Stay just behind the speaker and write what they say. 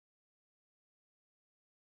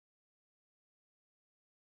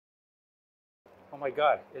Oh my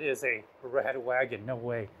god, it is a Radwagon, no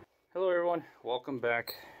way. Hello everyone, welcome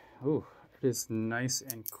back. Ooh, it is nice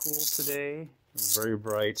and cool today. Very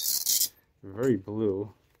bright, very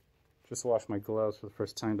blue. Just washed my gloves for the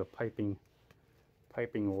first time. The piping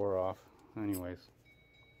wore off. Anyways,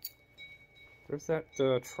 there's that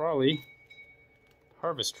trolley,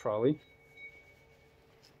 harvest trolley.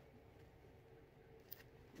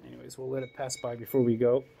 Anyways, we'll let it pass by before we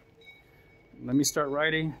go. Let me start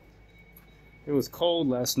riding. It was cold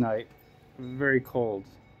last night, very cold.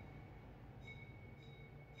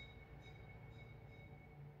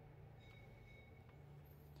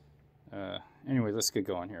 Anyway, let's get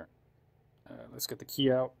going here. Let's get the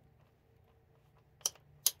key out.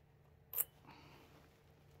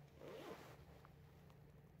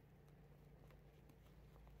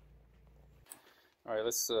 All right,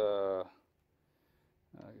 let's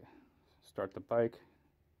start the bike.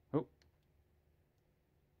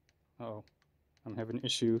 Oh, I'm having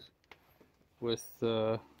issues with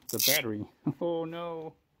the battery. Oh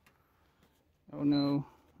no. Oh no.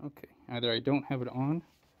 Okay, either I don't have it on.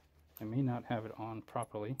 I may not have it on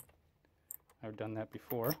properly. I've done that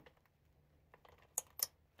before.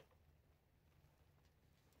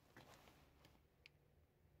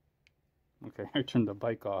 Okay, I turned the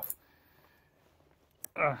bike off.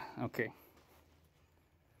 Okay.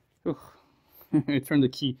 I turned the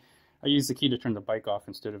key. I used the key to turn the bike off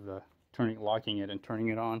instead of locking it and turning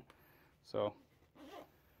it on. So,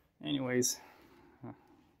 anyways,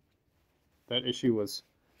 that issue was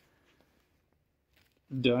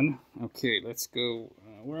done. Okay, let's go.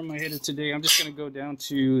 Where am I headed today? I'm just going to go down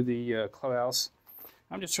to the clubhouse.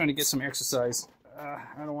 I'm just trying to get some exercise. I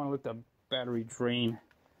don't want to let the battery drain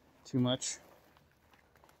too much.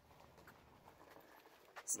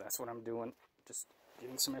 So that's what I'm doing. Just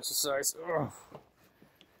getting some exercise. Ugh.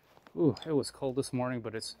 Ooh, it was cold this morning,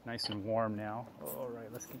 but it's nice and warm now. All right,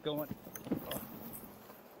 let's get going.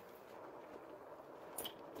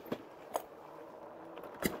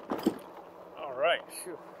 All right,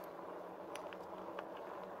 phew.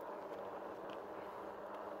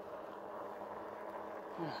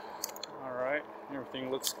 All right, everything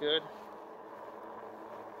looks good.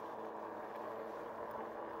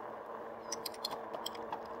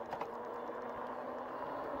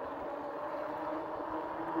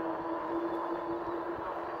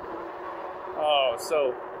 Oh,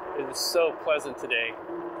 so it is so pleasant today.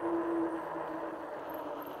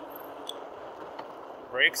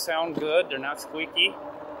 Brakes sound good, they're not squeaky.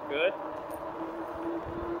 Good.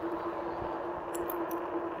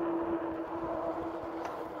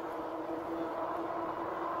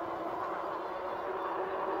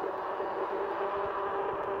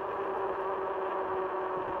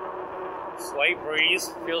 Slight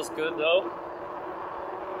breeze, feels good though.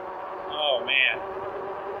 Oh man.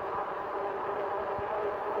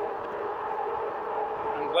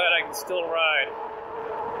 Glad I can still ride.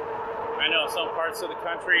 I know some parts of the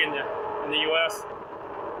country in the US,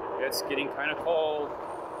 it's getting kind of cold.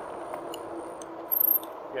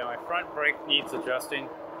 Yeah, my front brake needs adjusting.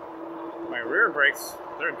 My rear brakes,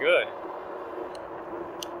 they're good.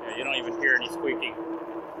 Yeah, you don't even hear any squeaking.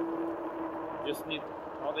 Just need,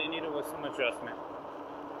 all they needed was some adjustment.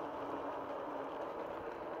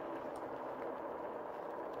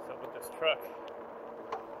 What's up with this truck?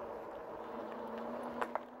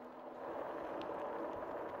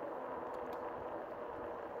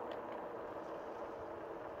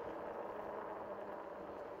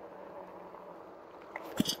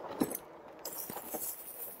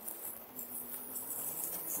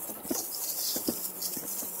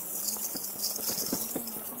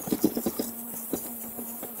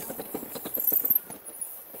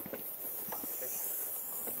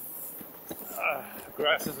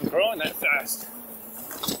 Grass isn't growing that fast,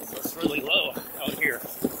 so it's really low out here.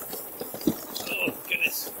 Oh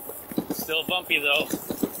goodness, still bumpy though,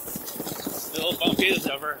 still bumpy as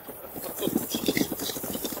ever.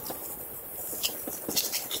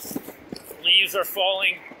 Leaves are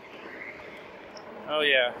falling. Oh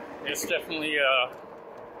yeah, it's definitely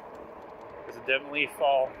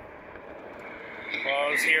fall.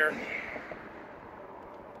 Fall is here.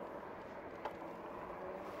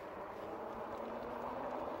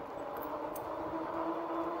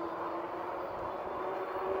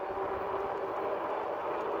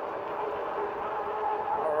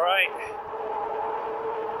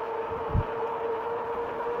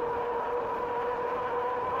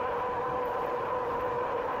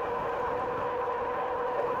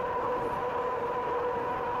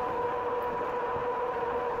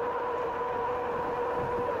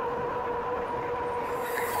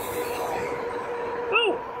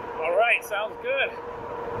 Sounds good.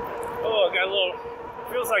 Oh, I got a little,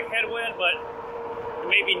 feels like headwind, but it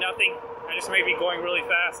may be nothing. I just may be going really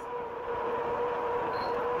fast.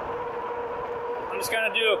 I'm just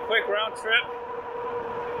gonna do a quick round trip.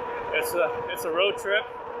 It's a road trip,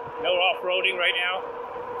 no off-roading right now.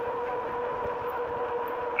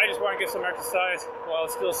 I just want to get some exercise while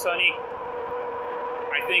it's still sunny.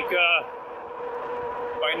 I think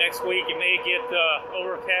by next week it may get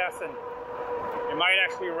overcast and it might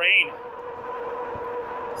actually rain.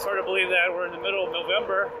 It's hard to believe that we're in the middle of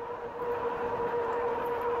November,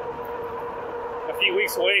 a few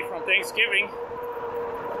weeks away from Thanksgiving,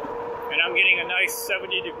 and I'm getting a nice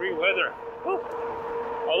 70-degree weather. Woo.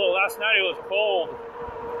 Although last night it was cold.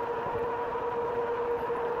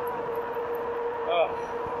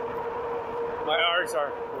 My eyes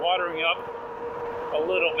are watering up a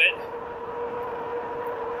little bit.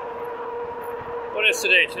 What is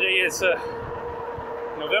today? Today is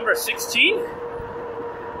November 16th?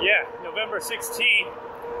 Yeah, November 16th.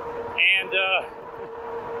 And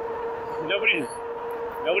nobody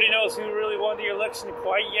knows who really won the election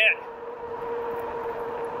quite yet.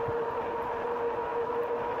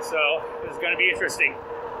 So, this is going to be interesting.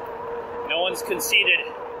 No one's conceded.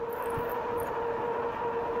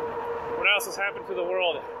 What else has happened to the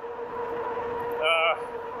world?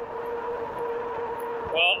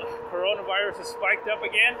 Well, coronavirus has spiked up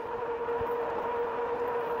again.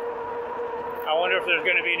 I wonder if there's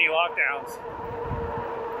going to be any lockdowns.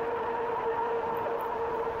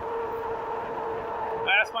 I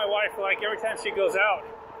ask my wife, like, every time she goes out,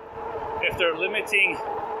 if they're limiting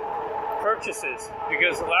purchases,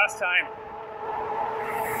 because the last time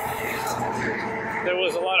there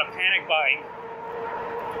was a lot of panic buying,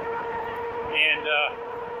 and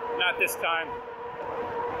not this time,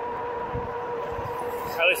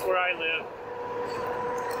 at least where I live.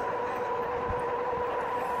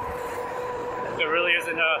 There really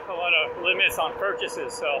isn't a lot of limits on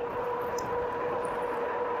purchases, so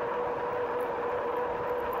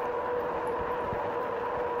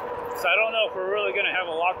I don't know if we're really going to have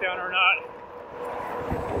a lockdown or not.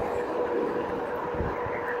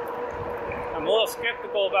 I'm a little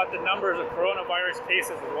skeptical about the numbers of coronavirus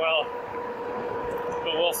cases as well,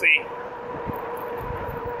 but we'll see.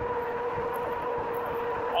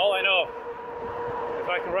 All I know, if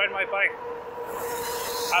I can ride my bike,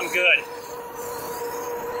 I'm good.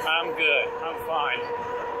 I'm good. I'm fine.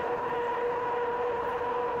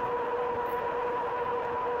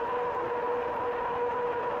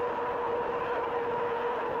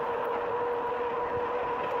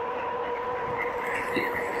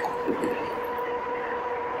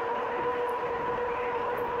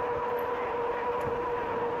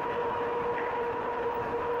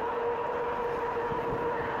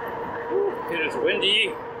 It is windy.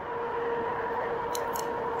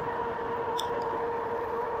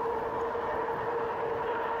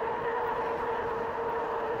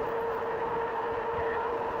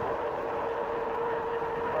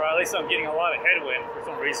 Or at least I'm getting a lot of headwind for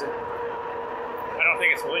some reason. I don't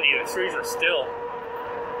think it's windy, the trees are still.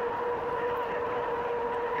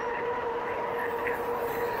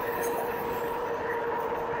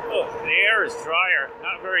 Oh, the air is drier,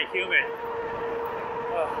 not very humid.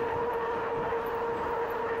 Oh.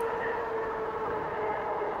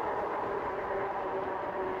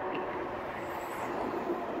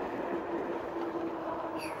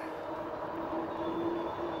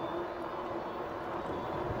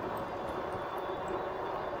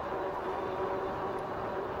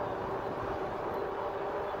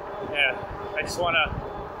 Yeah, I just want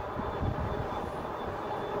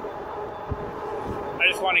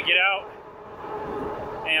to get out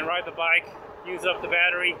and ride the bike, use up the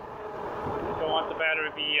battery. Don't want the battery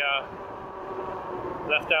to be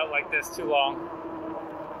left out like this too long.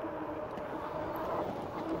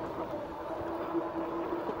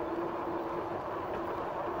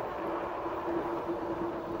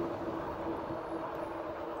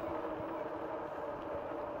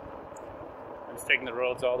 I'm just taking the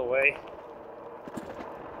roads all the way.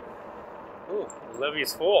 Ooh, the levee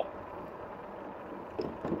is full.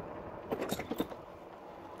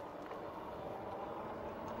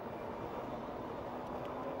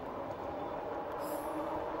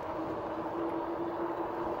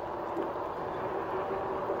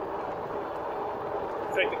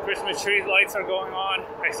 It's like the Christmas tree lights are going on.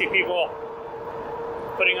 I see people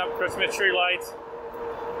putting up Christmas tree lights.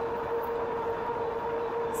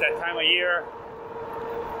 It's that time of year.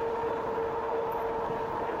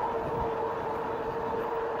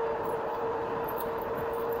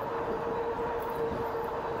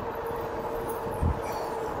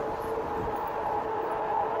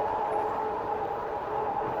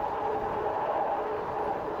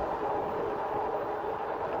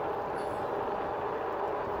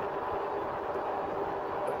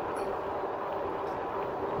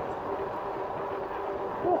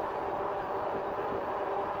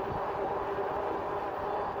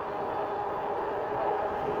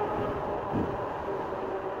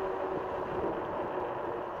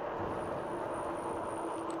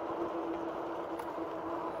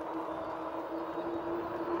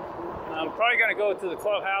 I'm probably gonna go to the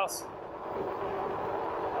clubhouse.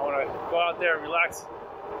 I want to go out there and relax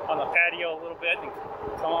on the patio a little bit and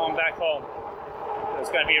come on back home. It's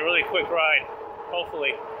gonna be a really quick ride,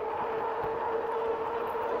 hopefully.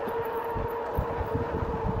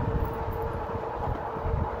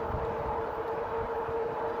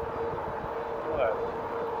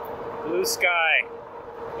 What? Blue sky.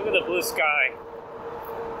 Look at the blue sky.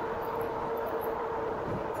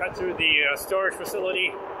 Cut through the storage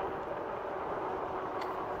facility.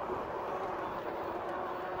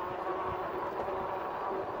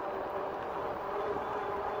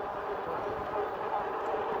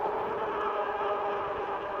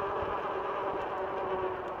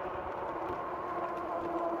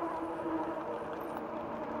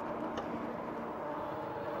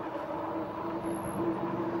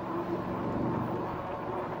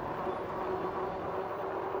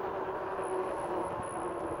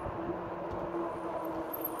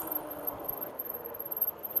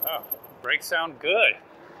 Oh, brakes sound good.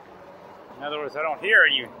 In other words, I don't hear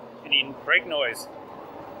any brake noise,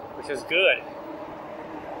 which is good.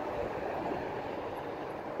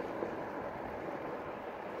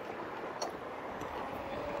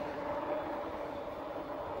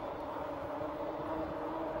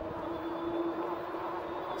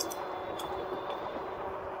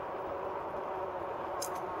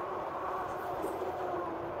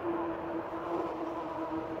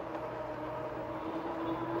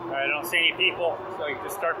 I don't see any people, so you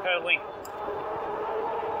just start pedaling.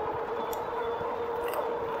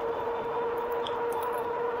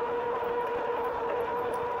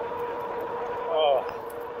 Oh,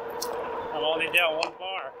 I'm only down 1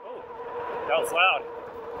 bar. Oh, that was loud.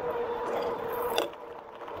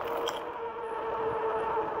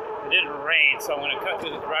 It didn't rain, so I'm going to cut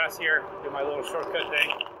through the grass here, do my little shortcut thing.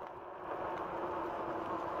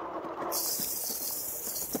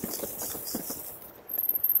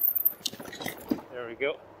 There we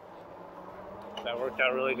go. That worked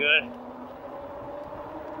out really good.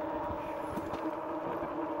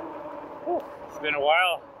 Whew. It's been a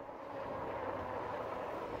while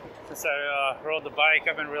since I rode the bike.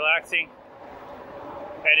 I've been relaxing,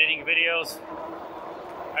 editing videos.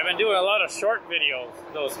 I've been doing a lot of short videos,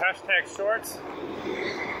 those hashtag shorts,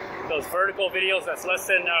 those vertical videos that's less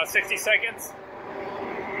than 60 seconds.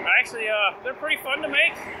 Actually, they're pretty fun to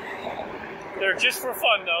make. They're just for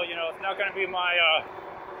fun, though. You know, it's not going to be my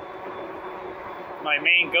my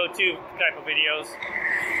main go-to type of videos,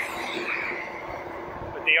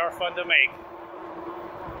 but they are fun to make.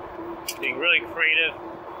 Being really creative,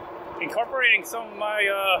 incorporating some of my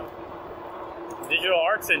digital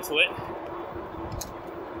arts into it.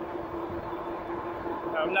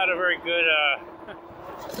 I'm not a very good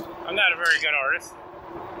artist.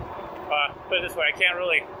 Put it this way,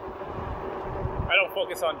 I don't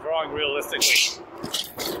focus on drawing realistically,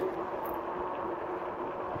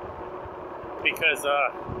 because if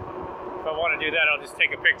I want to do that, I'll just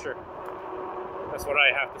take a picture. That's what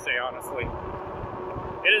I have to say, honestly.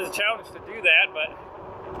 It is a challenge to do that, but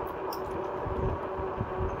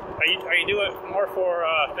I do it more for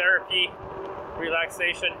therapy,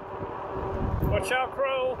 relaxation. Watch out,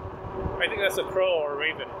 crow! I think that's a crow or a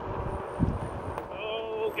raven.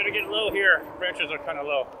 Oh, gonna get low here. Branches are kind of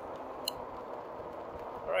low.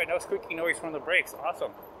 Alright, no squeaking noise from the brakes.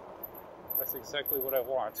 Awesome. That's exactly what I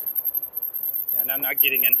want. And I'm not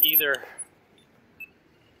getting an either.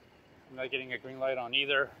 I'm not getting a green light on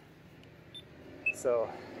either. So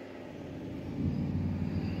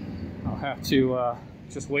I'll have to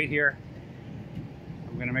just wait here.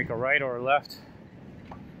 I'm going to make a right or a left.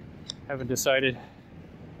 Haven't decided.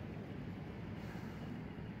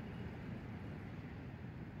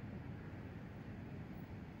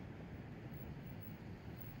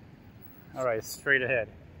 All right, straight ahead.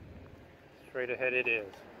 Straight ahead it is.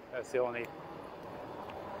 That's the only...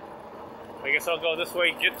 I guess I'll go this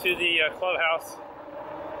way, get to the clubhouse.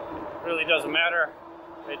 Really doesn't matter.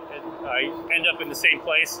 I end up in the same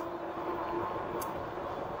place.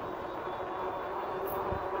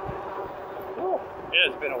 Whew.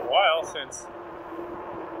 It has been a while since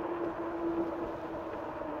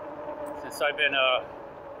I've been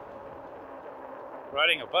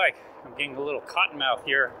riding a bike. I'm getting a little cotton mouth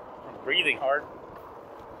here. I'm breathing hard.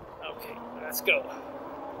 Okay, let's go.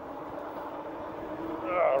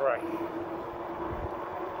 All right.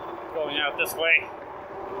 Going out this way.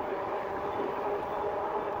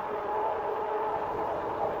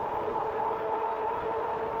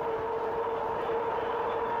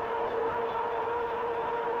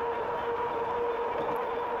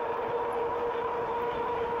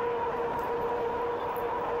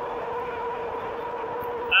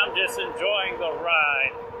 I'm just enjoying the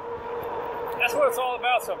ride. That's what it's all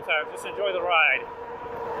about sometimes. Just enjoy the ride.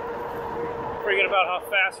 Forget about how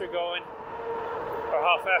fast you're going or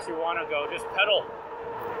how fast you want to go. Just pedal.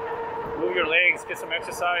 Move your legs, get some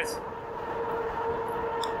exercise.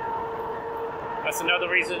 That's another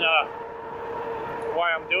reason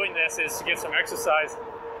why I'm doing this, is to get some exercise.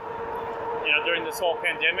 You know, during this whole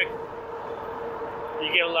pandemic,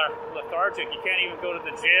 you get lethargic. You can't even go to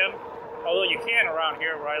the gym, although you can around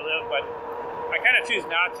here where I live, but I kind of choose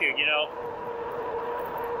not to, you know.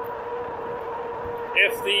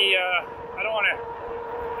 If I don't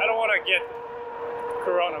want to get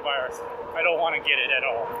coronavirus. I don't want to get it at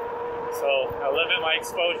all. So I limit my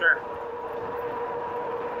exposure.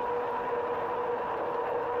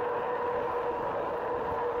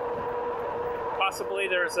 Possibly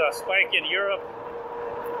there's a spike in Europe,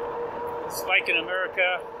 a spike in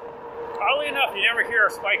America. Oddly enough, you never hear a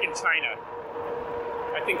spike in China.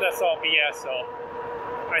 I think that's all BS, so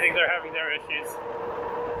I think they're having their issues.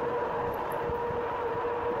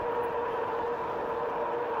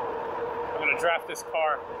 I'm going to draft this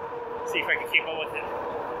car, see if I can keep up with it.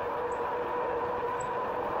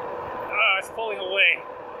 Ah, it's pulling away.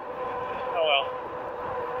 Oh well.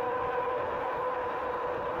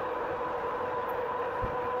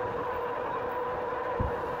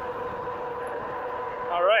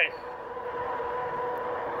 All right.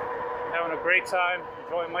 Having a great time,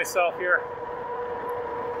 enjoying myself here.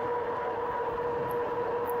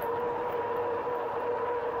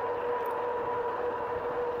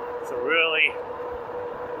 It's a really,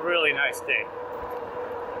 really nice day.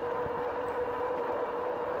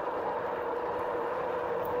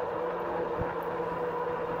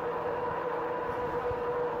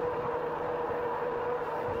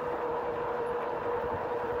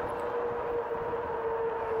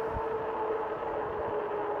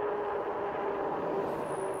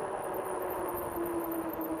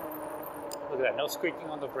 Look at that, no squeaking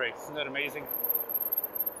on the brakes. Isn't that amazing?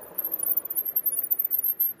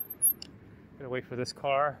 Gotta wait for this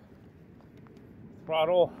car.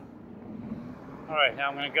 Throttle. All right, now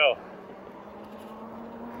I'm gonna go.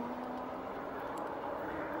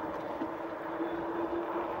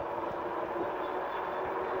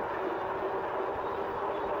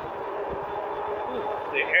 Ooh,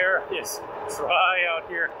 the air is dry out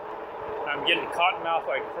here. I'm getting cotton mouth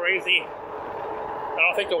like crazy. I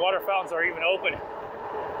don't think the water fountains are even open.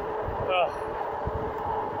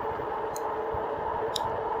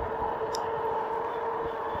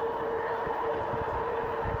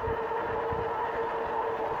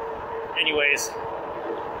 Anyways,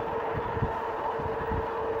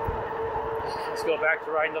 let's go back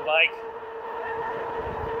to riding the bike.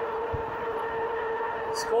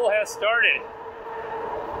 School has started.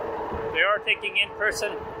 They are taking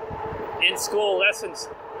in-school lessons.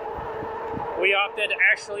 We opted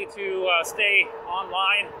actually to stay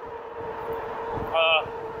online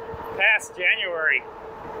past January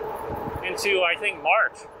into, I think,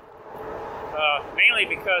 March. Mainly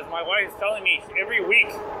because my wife is telling me every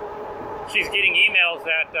week she's getting emails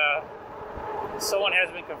that someone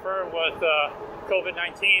has been confirmed with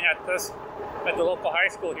COVID-19 at the local high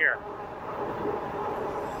school here.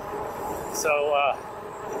 So,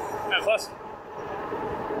 and plus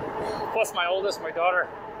my oldest, my daughter,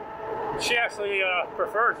 she actually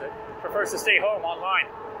prefers to stay home online,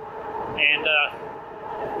 and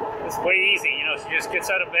it's way easy. You know, she just gets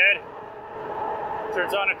out of bed,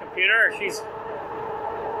 turns on a computer, she's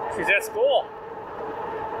at school.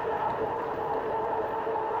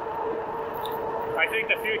 I think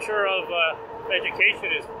the future of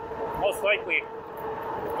education is most likely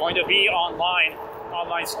going to be online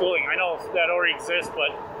schooling. I know that already exists,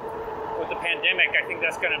 but with the pandemic, I think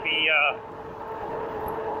that's going to be a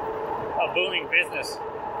booming business.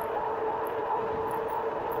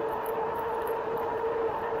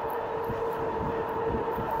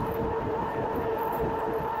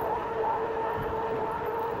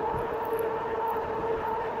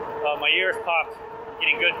 My ears popped.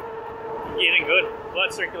 Getting good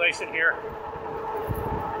blood circulation here.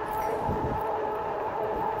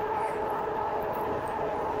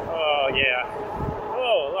 Oh yeah.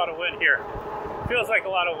 Oh, a lot of wind here. Feels like a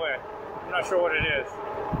lot of wind. I'm not sure what it is.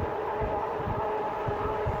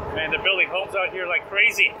 Man, they're building homes out here like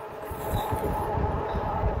crazy.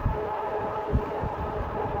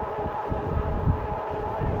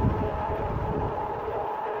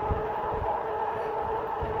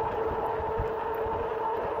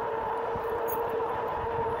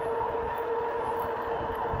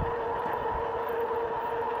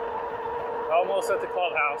 Almost at the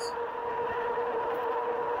clubhouse.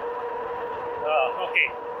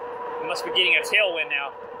 Okay. We must be getting a tailwind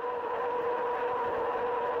now.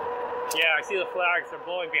 Yeah, I see the flags. They're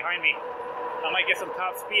blowing behind me. I might get some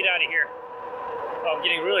top speed out of here. Oh, I'm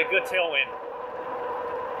getting really good tailwind.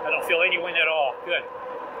 I don't feel any wind at all. Good.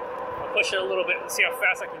 I'll push it a little bit and see how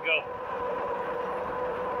fast I can go.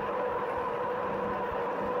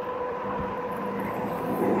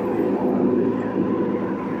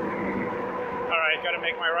 Alright, gotta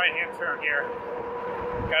make my right hand turn here.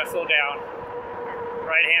 Gotta slow down.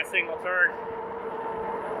 Right hand signal turn.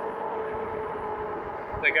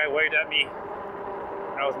 The guy waved at me.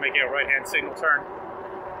 I was making a right hand signal turn.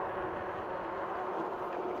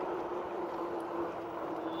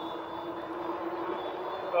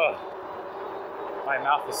 Oh, my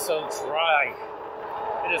mouth is so dry.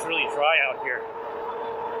 It is really dry out here.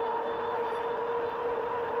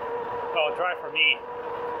 Oh, dry for me.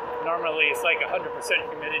 Normally it's like 100%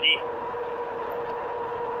 humidity.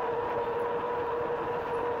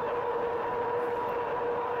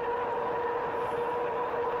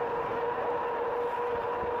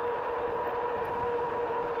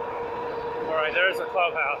 Alright, there's the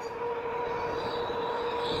clubhouse.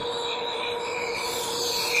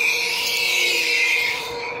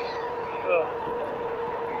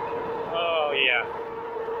 Oh yeah.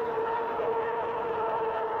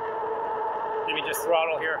 Let me just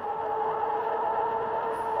throttle here.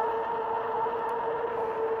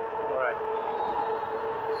 Alright.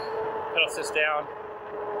 Pedal assist down.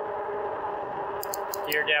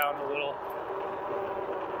 Gear down a little.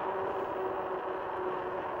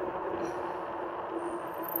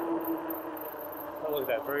 Oh, look at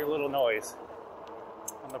that. Very little noise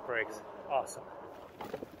on the brakes. Awesome.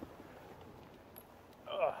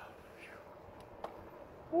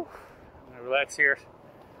 I'm gonna relax here.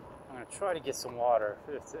 I'm gonna try to get some water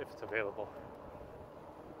if it's available.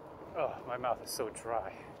 Oh, my mouth is so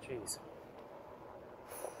dry. Jeez.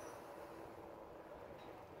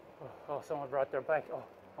 Oh, someone brought their bike.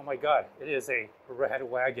 Oh my God! It is a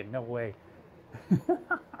Radwagon. No way. Now, there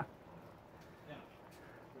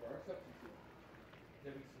are exceptions to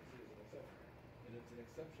it. And it's an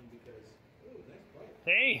exception because, ooh, nice bike.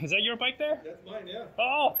 Hey, is that your bike there? That's mine, yeah.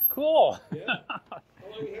 Oh, cool. Yeah.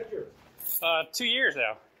 How long you had yours? 2 years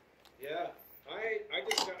now. Yeah.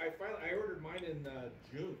 I ordered mine in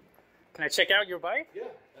June. Can I check out your bike? Yeah,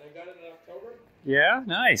 and I got it in October. Yeah,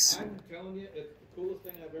 nice. I'm telling you, it's the coolest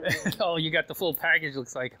thing I've ever done. Oh, you got the full package,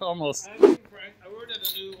 looks like, almost. I ordered a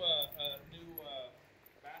new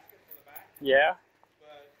basket for the back. Yeah?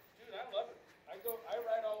 But, dude, I love it. I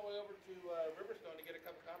ride all the way over to Riverstone to get a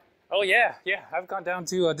cup of coffee. Oh, yeah. I've gone down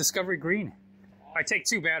to Discovery Green. Awesome. I take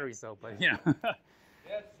 2 batteries, though, but yeah. Yeah,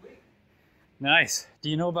 it's sweet. Nice. Do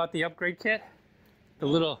you know about the upgrade kit? The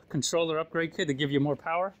little controller upgrade kit to give you more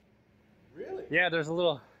power? Really? Yeah, there's a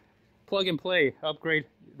little plug-and-play upgrade,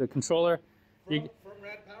 the controller. From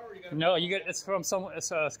Rad Power? It's from someone.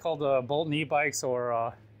 It's called Bolton E-Bikes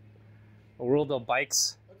or World of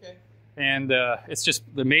Bikes. Okay. And it's just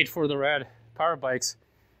made for the Rad Power Bikes,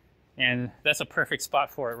 and that's a perfect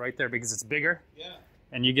spot for it right there because it's bigger. Yeah.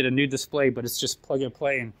 And you get a new display, but it's just plug and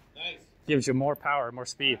play and nice. Gives you more power, more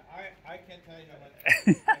speed. I can't tell you how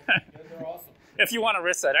much. They're awesome. If you want to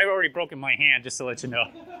risk that, I've already broken my hand, just to let you know.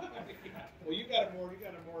 Well, you got a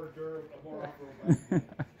more durable, more off-road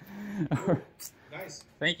bike. Nice.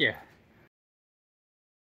 Thank you.